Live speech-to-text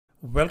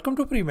Welcome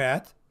to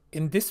PreMath.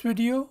 In this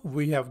video,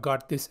 we have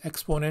got this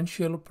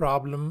exponential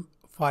problem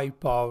 5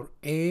 power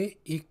a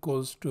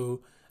equals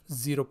to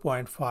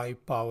 0.5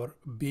 power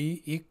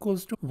b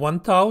equals to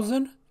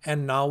 1000.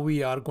 And now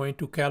we are going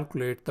to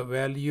calculate the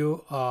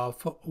value of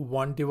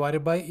 1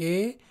 divided by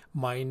a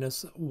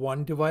minus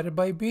 1 divided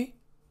by b.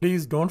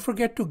 Please don't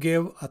forget to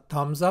give a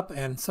thumbs up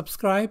and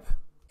subscribe.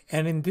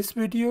 And in this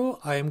video,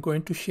 I am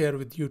going to share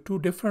with you two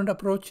different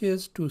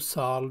approaches to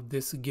solve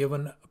this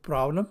given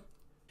problem.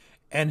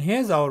 And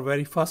here's our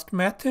very first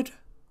method.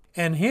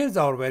 And here's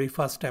our very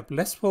first step.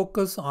 Let's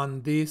focus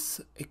on this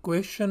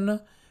equation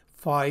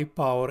 5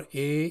 power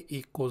a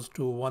equals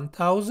to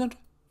 1000.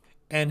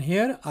 And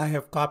here I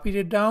have copied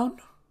it down.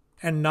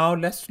 And now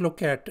let's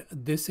look at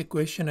this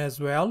equation as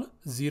well.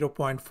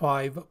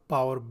 0.5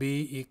 power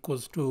b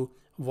equals to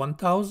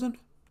 1000.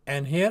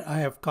 And here I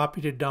have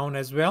copied it down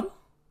as well.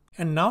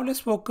 And now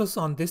let's focus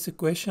on this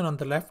equation on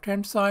the left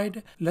hand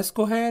side. Let's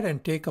go ahead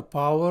and take a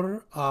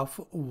power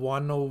of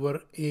 1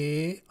 over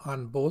a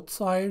on both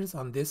sides,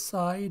 on this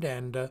side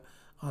and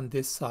on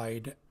this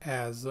side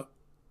as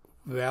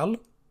well.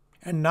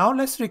 And now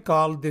let's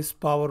recall this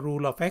power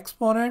rule of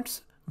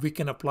exponents. We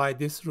can apply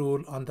this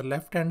rule on the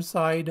left hand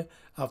side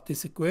of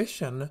this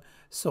equation.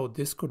 So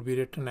this could be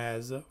written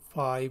as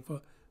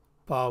 5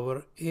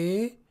 power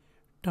a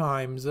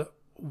times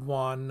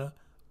 1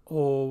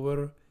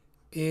 over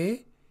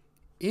a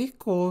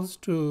equals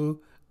to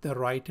the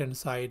right hand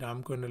side.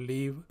 I'm going to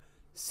leave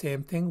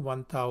same thing,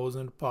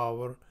 1000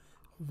 power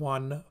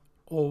 1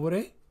 over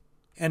a.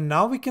 And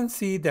now we can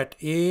see that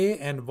a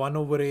and 1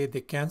 over a, they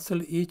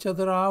cancel each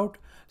other out.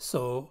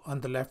 So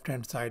on the left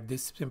hand side,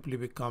 this simply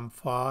become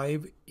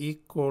 5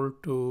 equal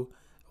to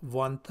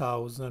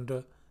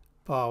 1000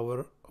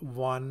 power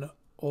 1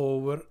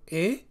 over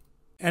a.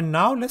 And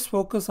now let's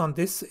focus on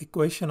this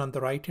equation on the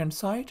right hand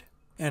side.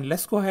 And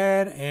let's go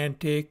ahead and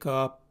take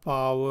a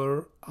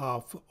power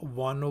of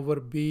 1 over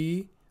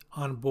b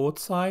on both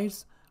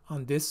sides,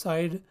 on this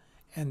side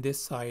and this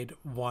side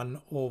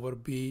 1 over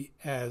b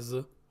as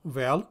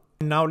well.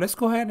 Now let's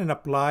go ahead and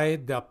apply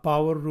the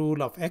power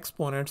rule of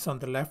exponents on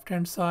the left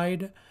hand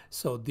side.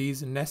 So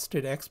these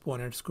nested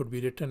exponents could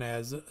be written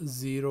as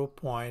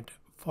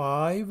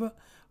 0.5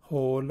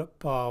 whole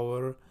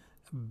power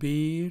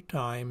b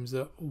times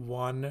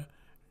 1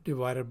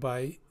 divided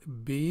by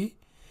b.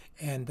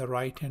 And the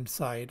right hand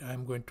side,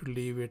 I'm going to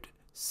leave it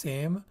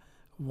same,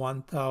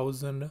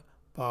 1000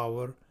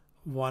 power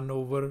 1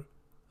 over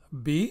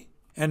b.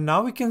 And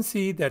now we can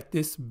see that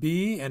this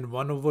b and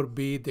 1 over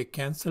b, they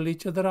cancel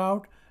each other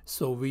out.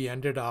 So we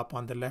ended up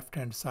on the left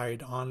hand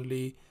side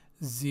only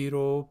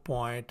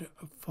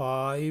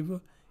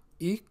 0.5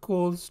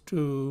 equals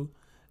to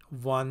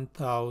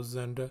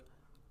 1000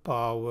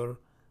 power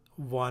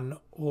 1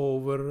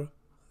 over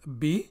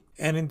b.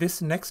 And in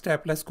this next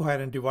step, let's go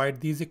ahead and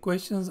divide these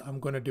equations. I'm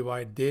going to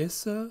divide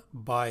this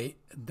by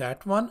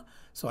that one.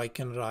 So I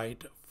can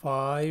write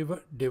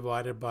 5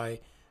 divided by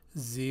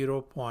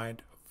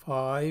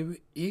 0.5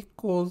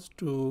 equals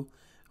to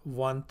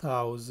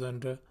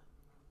 1000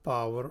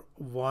 power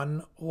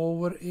 1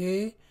 over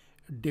a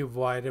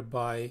divided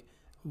by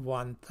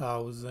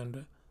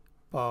 1000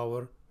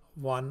 power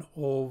 1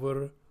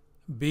 over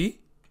b.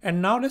 And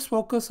now let's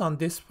focus on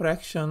this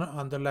fraction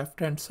on the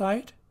left hand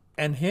side.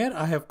 And here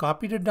I have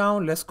copied it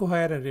down. Let's go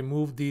ahead and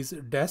remove these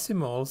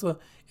decimals.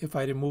 If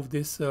I remove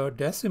this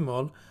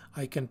decimal,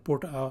 I can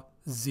put a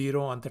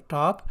 0 on the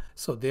top.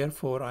 So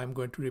therefore, I'm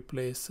going to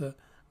replace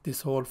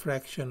this whole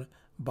fraction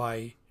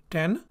by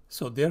 10.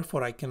 So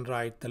therefore, I can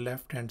write the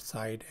left hand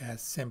side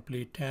as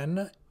simply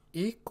 10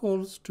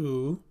 equals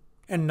to.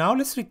 And now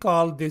let's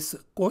recall this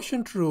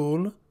quotient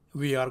rule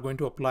we are going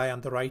to apply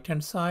on the right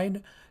hand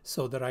side.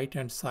 So the right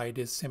hand side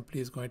is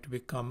simply going to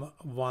become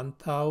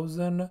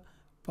 1000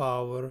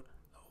 power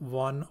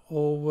 1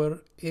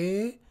 over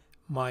a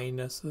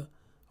minus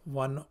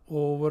 1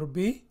 over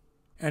b.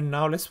 And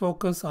now let's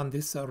focus on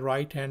this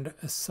right hand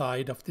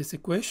side of this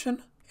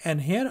equation.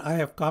 And here I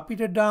have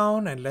copied it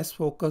down, and let's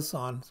focus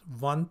on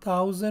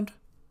 1000.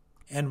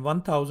 And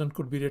 1000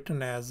 could be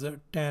written as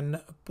 10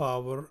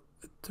 power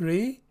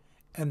 3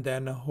 and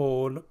then a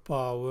whole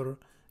power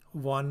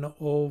 1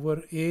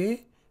 over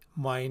a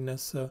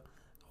minus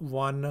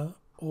 1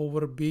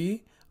 over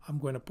b. I'm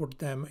going to put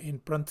them in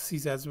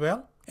parentheses as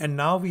well. And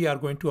now we are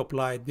going to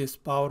apply this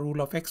power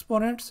rule of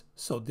exponents.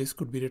 So this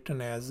could be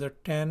written as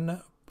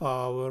 10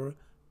 power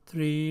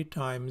 3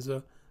 times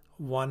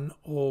 1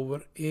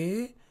 over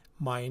a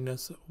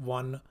minus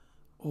 1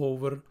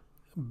 over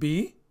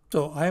b.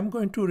 So I am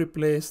going to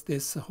replace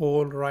this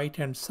whole right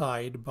hand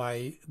side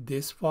by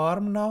this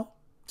form now.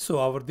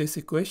 So this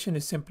equation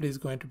is simply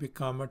going to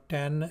become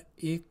 10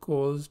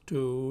 equals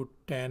to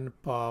 10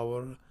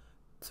 power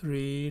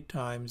 3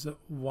 times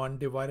 1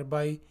 divided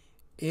by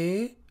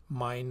a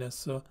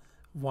minus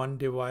 1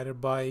 divided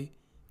by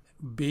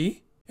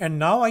b. And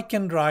now I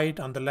can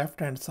write on the left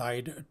hand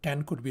side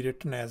 10 could be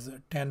written as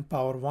 10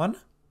 power 1.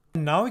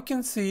 And now we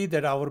can see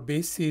that our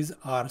bases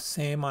are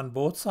same on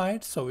both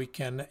sides. So we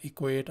can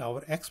equate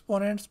our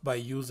exponents by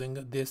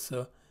using this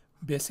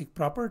basic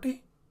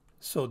property.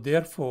 So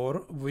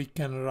therefore, we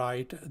can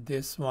write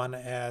this one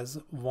as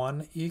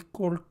 1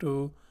 equal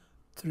to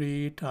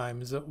 3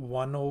 times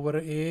 1 over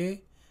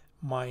a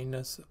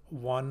minus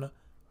 1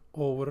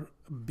 over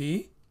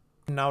b.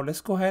 Now let's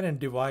go ahead and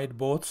divide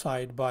both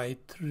sides by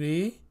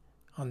 3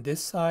 on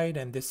this side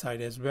and this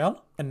side as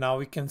well. And now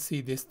we can see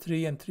this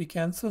 3 and 3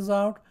 cancels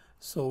out.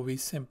 So we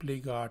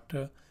simply got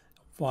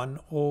 1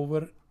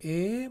 over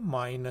a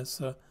minus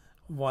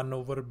 1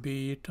 over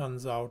b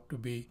turns out to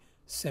be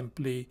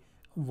simply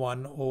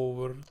 1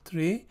 over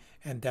 3,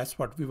 and that's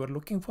what we were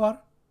looking for.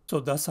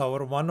 So thus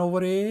our 1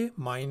 over a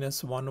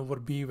minus 1 over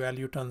b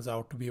value turns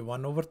out to be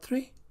 1 over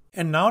 3.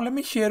 And now let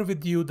me share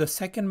with you the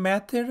second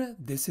method.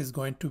 This is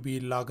going to be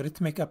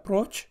logarithmic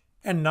approach.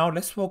 And now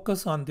let's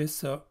focus on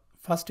this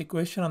first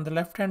equation on the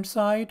left hand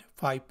side.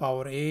 5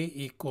 power a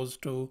equals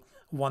to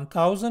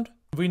 1000.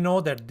 We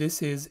know that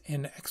this is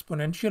in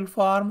exponential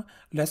form.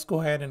 Let's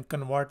go ahead and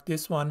convert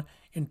this one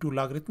into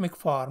logarithmic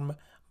form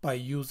by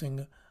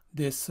using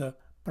this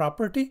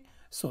property.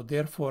 So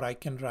therefore I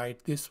can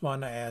write this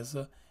one as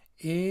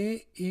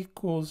a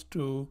equals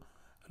to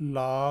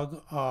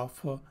log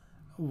of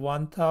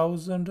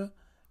 1000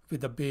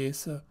 with the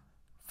base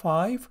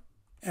 5.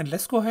 And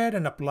let's go ahead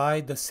and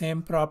apply the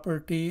same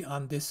property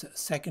on this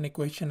second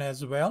equation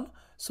as well.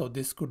 So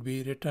this could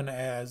be written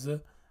as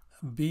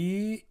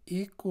b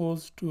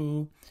equals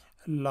to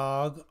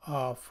log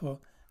of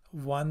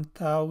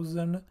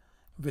 1000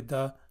 with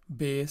the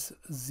base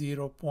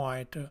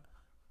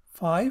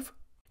 0.5.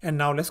 And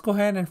now let's go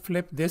ahead and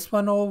flip this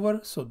one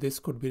over. So this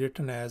could be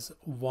written as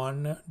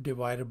 1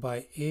 divided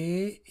by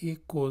a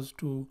equals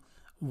to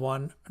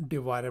 1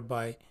 divided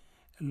by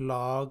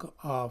log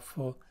of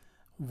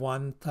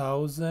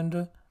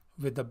 1000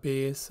 with the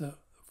base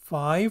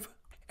 5.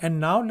 And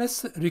now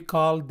let's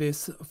recall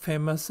this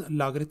famous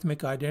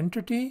logarithmic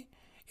identity.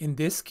 In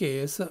this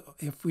case,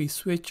 if we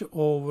switch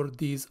over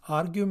these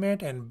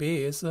argument and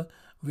base,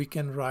 we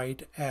can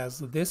write as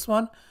this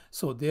one.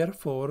 So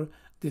therefore,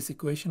 this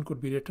equation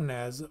could be written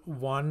as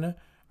 1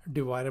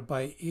 divided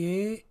by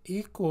a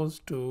equals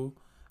to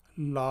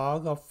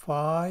log of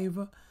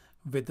 5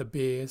 with the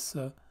base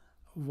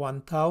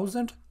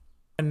 1000.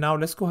 And now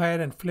let's go ahead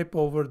and flip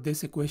over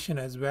this equation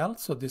as well.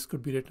 So this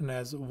could be written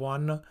as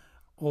 1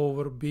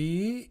 over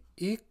b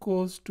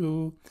equals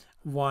to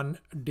 1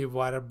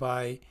 divided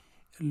by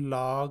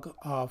log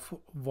of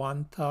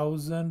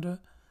 1000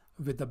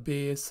 with the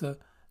base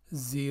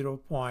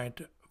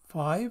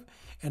 0.5.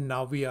 And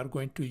now we are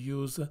going to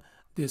use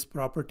this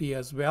property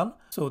as well.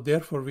 So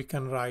therefore we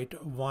can write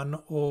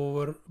 1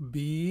 over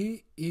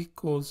b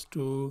equals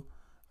to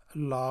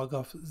log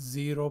of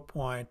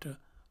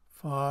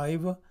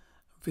 0.5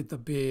 with the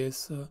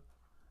base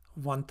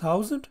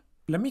 1000.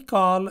 Let me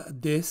call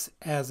this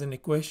as an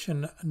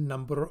equation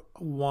number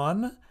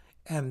 1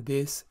 and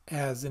this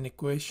as an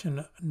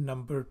equation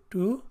number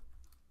 2.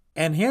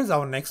 And here's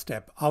our next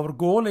step. Our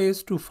goal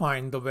is to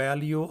find the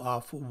value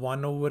of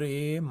 1 over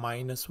a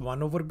minus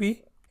 1 over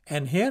b.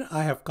 And here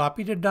I have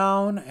copied it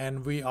down,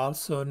 and we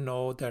also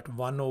know that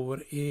 1 over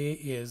a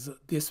is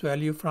this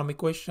value from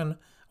equation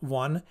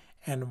 1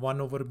 and 1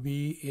 over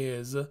b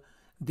is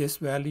this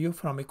value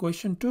from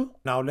equation 2.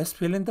 Now let's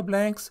fill in the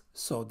blanks.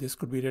 So this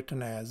could be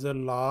written as a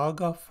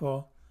log of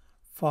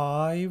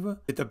 5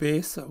 with the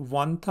base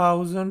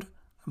 1000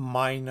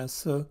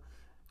 minus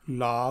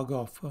log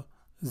of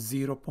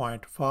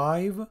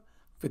 0.5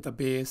 with the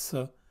base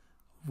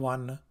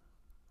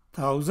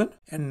 1000.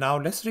 And now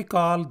let's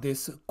recall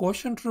this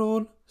quotient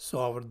rule. So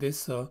our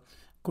this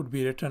could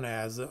be written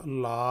as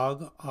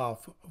log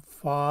of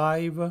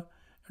 5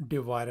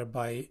 divided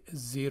by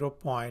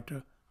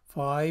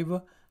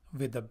 0.5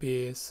 with the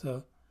base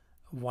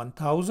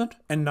 1000.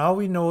 And now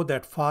we know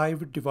that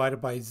 5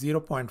 divided by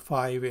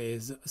 0.5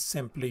 is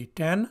simply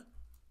 10.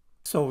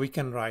 So we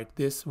can write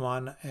this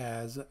one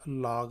as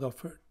log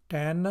of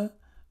 10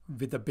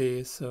 with the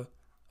base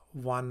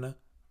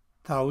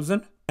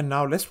 1000. And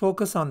now let's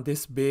focus on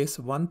this base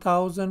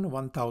 1000.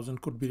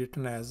 1000 could be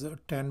written as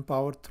 10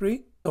 power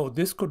 3. So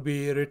this could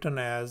be written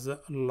as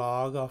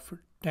log of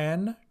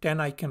 10.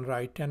 10 I can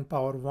write 10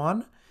 power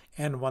 1,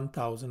 and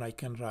 1000 I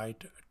can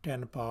write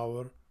 10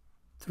 power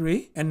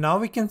 3. And now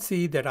we can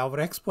see that our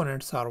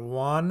exponents are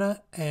 1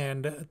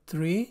 and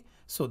 3.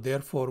 So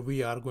therefore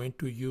we are going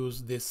to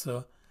use this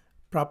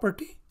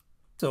property.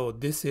 So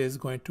this is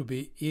going to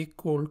be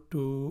equal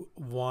to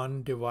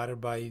 1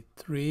 divided by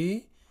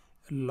 3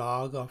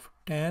 log of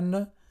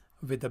 10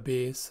 with the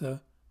base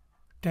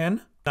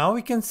 10. Now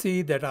we can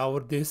see that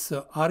our this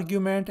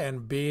argument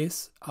and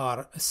base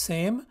are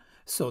same.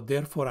 So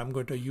therefore I'm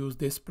going to use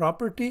this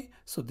property.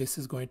 So this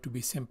is going to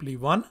be simply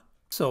 1.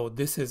 So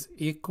this is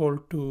equal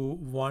to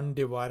 1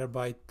 divided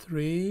by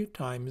 3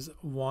 times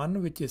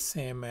 1, which is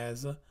same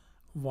as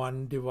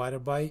 1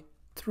 divided by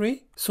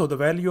 3. So the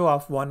value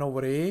of 1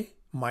 over a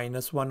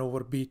minus 1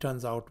 over b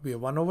turns out to be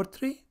 1 over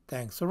 3.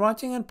 Thanks for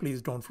watching, and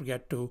please don't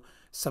forget to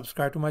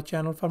subscribe to my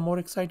channel for more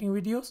exciting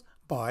videos.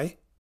 Bye.